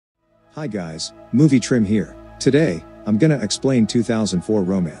Hi guys, Movie Trim here. Today, I'm gonna explain 2004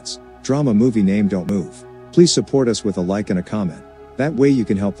 romance drama movie named Don't Move. Please support us with a like and a comment. That way you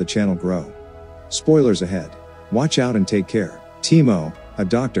can help the channel grow. Spoilers ahead. Watch out and take care. Timo, a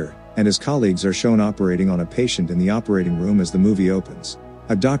doctor, and his colleagues are shown operating on a patient in the operating room as the movie opens.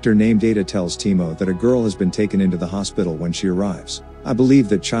 A doctor named Ada tells Timo that a girl has been taken into the hospital when she arrives. I believe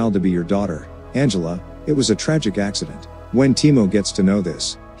that child to be your daughter, Angela. It was a tragic accident. When Timo gets to know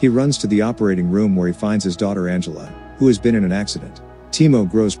this, he runs to the operating room where he finds his daughter Angela, who has been in an accident. Timo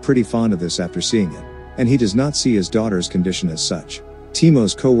grows pretty fond of this after seeing it, and he does not see his daughter's condition as such.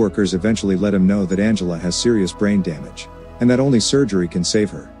 Timo's co-workers eventually let him know that Angela has serious brain damage, and that only surgery can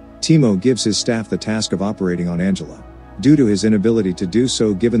save her. Timo gives his staff the task of operating on Angela. Due to his inability to do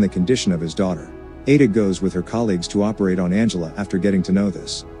so given the condition of his daughter, Ada goes with her colleagues to operate on Angela after getting to know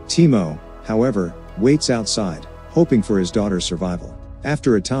this. Timo, however, waits outside, hoping for his daughter's survival.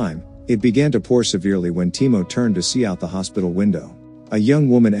 After a time, it began to pour severely when Timo turned to see out the hospital window. A young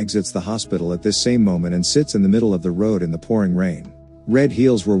woman exits the hospital at this same moment and sits in the middle of the road in the pouring rain. Red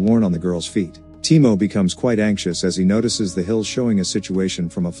heels were worn on the girl's feet. Timo becomes quite anxious as he notices the hills showing a situation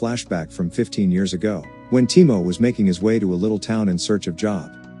from a flashback from 15 years ago, when Timo was making his way to a little town in search of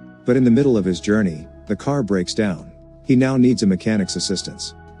job. But in the middle of his journey, the car breaks down. He now needs a mechanic's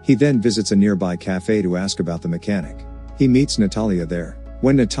assistance. He then visits a nearby cafe to ask about the mechanic. He meets Natalia there.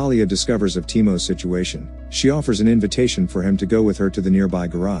 When Natalia discovers of Timo's situation, she offers an invitation for him to go with her to the nearby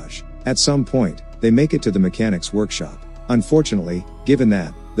garage. At some point, they make it to the mechanic's workshop. Unfortunately, given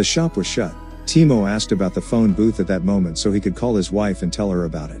that the shop was shut, Timo asked about the phone booth at that moment so he could call his wife and tell her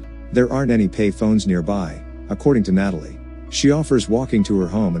about it. There aren't any pay phones nearby, according to Natalie. She offers walking to her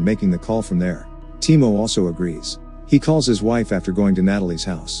home and making the call from there. Timo also agrees. He calls his wife after going to Natalie's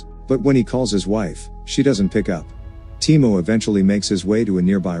house, but when he calls his wife, she doesn't pick up. Timo eventually makes his way to a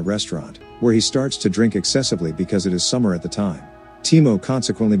nearby restaurant, where he starts to drink excessively because it is summer at the time. Timo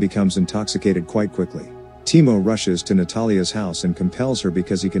consequently becomes intoxicated quite quickly. Timo rushes to Natalia's house and compels her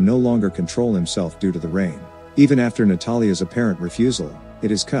because he can no longer control himself due to the rain. Even after Natalia's apparent refusal,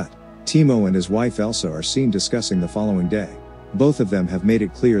 it is cut. Timo and his wife Elsa are seen discussing the following day. Both of them have made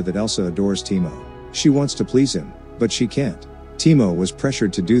it clear that Elsa adores Timo. She wants to please him, but she can't. Timo was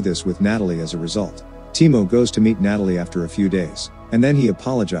pressured to do this with Natalie as a result. Timo goes to meet Natalie after a few days, and then he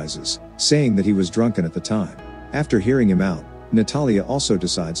apologizes, saying that he was drunken at the time. After hearing him out, Natalia also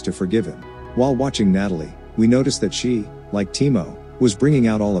decides to forgive him. While watching Natalie, we notice that she, like Timo, was bringing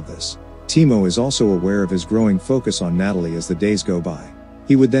out all of this. Timo is also aware of his growing focus on Natalie as the days go by.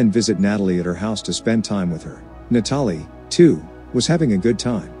 He would then visit Natalie at her house to spend time with her. Natalie, too, was having a good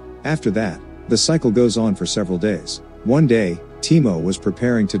time. After that, the cycle goes on for several days. One day, Timo was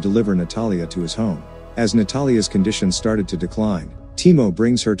preparing to deliver Natalia to his home. As Natalia's condition started to decline, Timo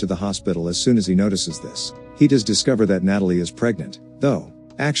brings her to the hospital as soon as he notices this. He does discover that Natalie is pregnant, though,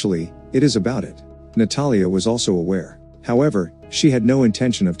 actually, it is about it. Natalia was also aware. However, she had no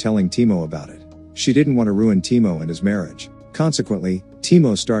intention of telling Timo about it. She didn't want to ruin Timo and his marriage. Consequently,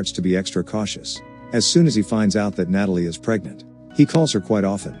 Timo starts to be extra cautious. As soon as he finds out that Natalie is pregnant, he calls her quite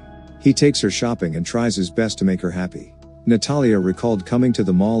often. He takes her shopping and tries his best to make her happy. Natalia recalled coming to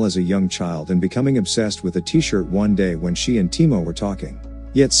the mall as a young child and becoming obsessed with a t-shirt one day when she and Timo were talking.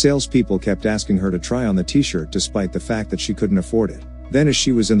 Yet salespeople kept asking her to try on the t-shirt despite the fact that she couldn't afford it. Then as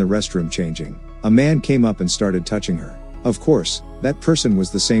she was in the restroom changing, a man came up and started touching her. Of course, that person was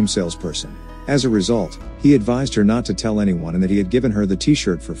the same salesperson. As a result, he advised her not to tell anyone and that he had given her the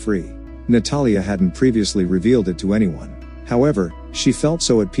t-shirt for free. Natalia hadn't previously revealed it to anyone. However, she felt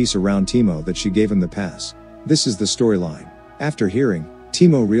so at peace around Timo that she gave him the pass. This is the storyline. After hearing,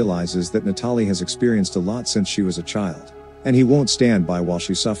 Timo realizes that Natalia has experienced a lot since she was a child, and he won't stand by while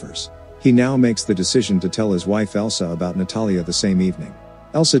she suffers. He now makes the decision to tell his wife Elsa about Natalia the same evening.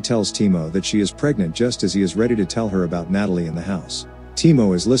 Elsa tells Timo that she is pregnant just as he is ready to tell her about Natalie in the house.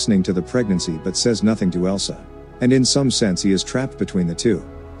 Timo is listening to the pregnancy but says nothing to Elsa. And in some sense he is trapped between the two.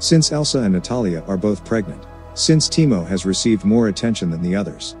 Since Elsa and Natalia are both pregnant, since Timo has received more attention than the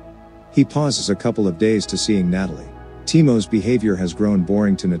others, he pauses a couple of days to seeing Natalie. Timo's behavior has grown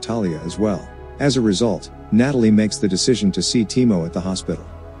boring to Natalia as well. As a result, Natalie makes the decision to see Timo at the hospital.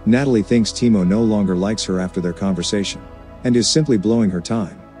 Natalie thinks Timo no longer likes her after their conversation, and is simply blowing her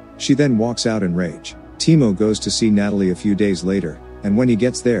time. She then walks out in rage. Timo goes to see Natalie a few days later, and when he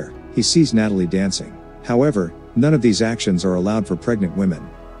gets there, he sees Natalie dancing. However, none of these actions are allowed for pregnant women.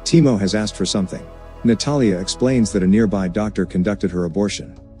 Timo has asked for something. Natalia explains that a nearby doctor conducted her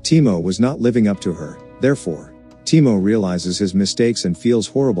abortion. Timo was not living up to her, therefore, Timo realizes his mistakes and feels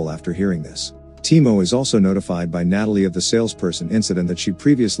horrible after hearing this. Timo is also notified by Natalie of the salesperson incident that she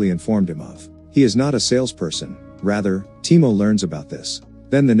previously informed him of. He is not a salesperson, rather, Timo learns about this.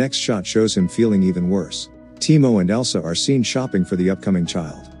 Then the next shot shows him feeling even worse. Timo and Elsa are seen shopping for the upcoming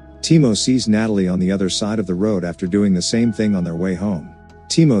child. Timo sees Natalie on the other side of the road after doing the same thing on their way home.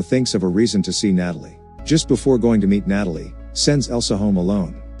 Timo thinks of a reason to see Natalie. Just before going to meet Natalie, sends Elsa home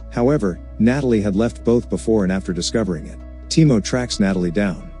alone. However, Natalie had left both before and after discovering it. Timo tracks Natalie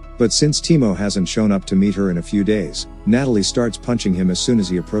down. But since Timo hasn't shown up to meet her in a few days, Natalie starts punching him as soon as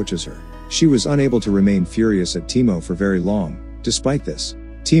he approaches her. She was unable to remain furious at Timo for very long. Despite this,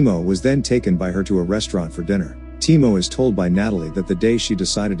 Timo was then taken by her to a restaurant for dinner. Timo is told by Natalie that the day she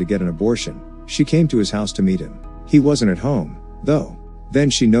decided to get an abortion, she came to his house to meet him. He wasn't at home, though.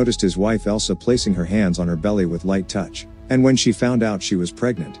 Then she noticed his wife Elsa placing her hands on her belly with light touch. And when she found out she was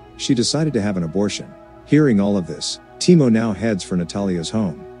pregnant, she decided to have an abortion. Hearing all of this, Timo now heads for Natalia's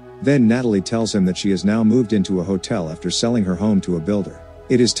home. Then Natalie tells him that she has now moved into a hotel after selling her home to a builder.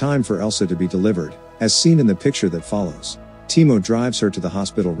 It is time for Elsa to be delivered, as seen in the picture that follows. Timo drives her to the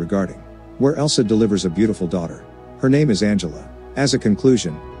hospital regarding where Elsa delivers a beautiful daughter. Her name is Angela. As a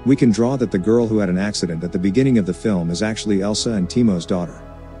conclusion, we can draw that the girl who had an accident at the beginning of the film is actually Elsa and Timo's daughter.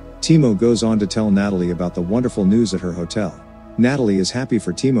 Timo goes on to tell Natalie about the wonderful news at her hotel. Natalie is happy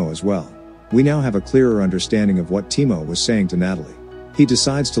for Timo as well. We now have a clearer understanding of what Timo was saying to Natalie. He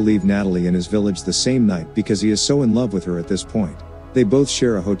decides to leave Natalie in his village the same night because he is so in love with her at this point. They both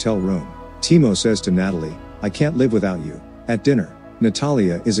share a hotel room. Timo says to Natalie, "I can't live without you." At dinner,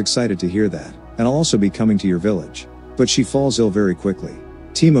 Natalia is excited to hear that, and I'll also be coming to your village. But she falls ill very quickly.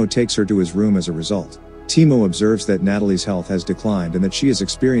 Timo takes her to his room as a result. Timo observes that Natalie's health has declined and that she is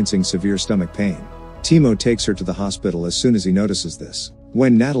experiencing severe stomach pain. Timo takes her to the hospital as soon as he notices this.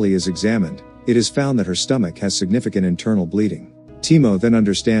 When Natalie is examined, it is found that her stomach has significant internal bleeding. Timo then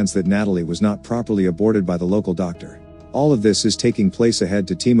understands that Natalie was not properly aborted by the local doctor. All of this is taking place ahead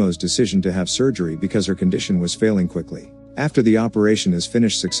to Timo's decision to have surgery because her condition was failing quickly. After the operation is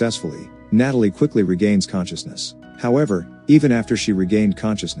finished successfully, Natalie quickly regains consciousness. However, even after she regained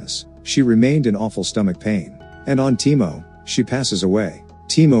consciousness, she remained in awful stomach pain. And on Timo, she passes away.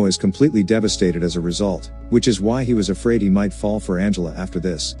 Timo is completely devastated as a result, which is why he was afraid he might fall for Angela after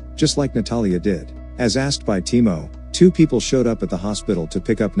this, just like Natalia did. As asked by Timo, 2 people showed up at the hospital to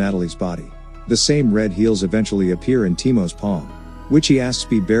pick up Natalie's body. The same red heels eventually appear in Timo's palm, which he asks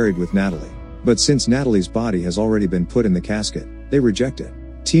be buried with Natalie. But since Natalie's body has already been put in the casket, they reject it.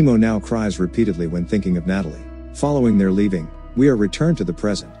 Timo now cries repeatedly when thinking of Natalie. Following their leaving, we are returned to the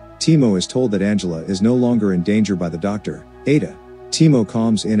present. Timo is told that Angela is no longer in danger by the doctor, Ada. Timo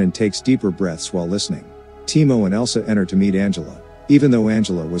calms in and takes deeper breaths while listening. Timo and Elsa enter to meet Angela. Even though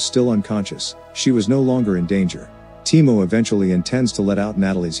Angela was still unconscious, she was no longer in danger. Timo eventually intends to let out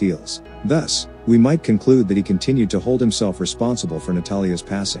Natalie's heels. Thus, we might conclude that he continued to hold himself responsible for Natalia's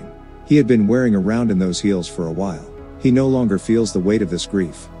passing. He had been wearing around in those heels for a while. He no longer feels the weight of this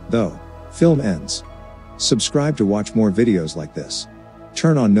grief, though. Film ends. Subscribe to watch more videos like this.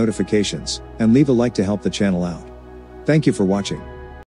 Turn on notifications, and leave a like to help the channel out. Thank you for watching.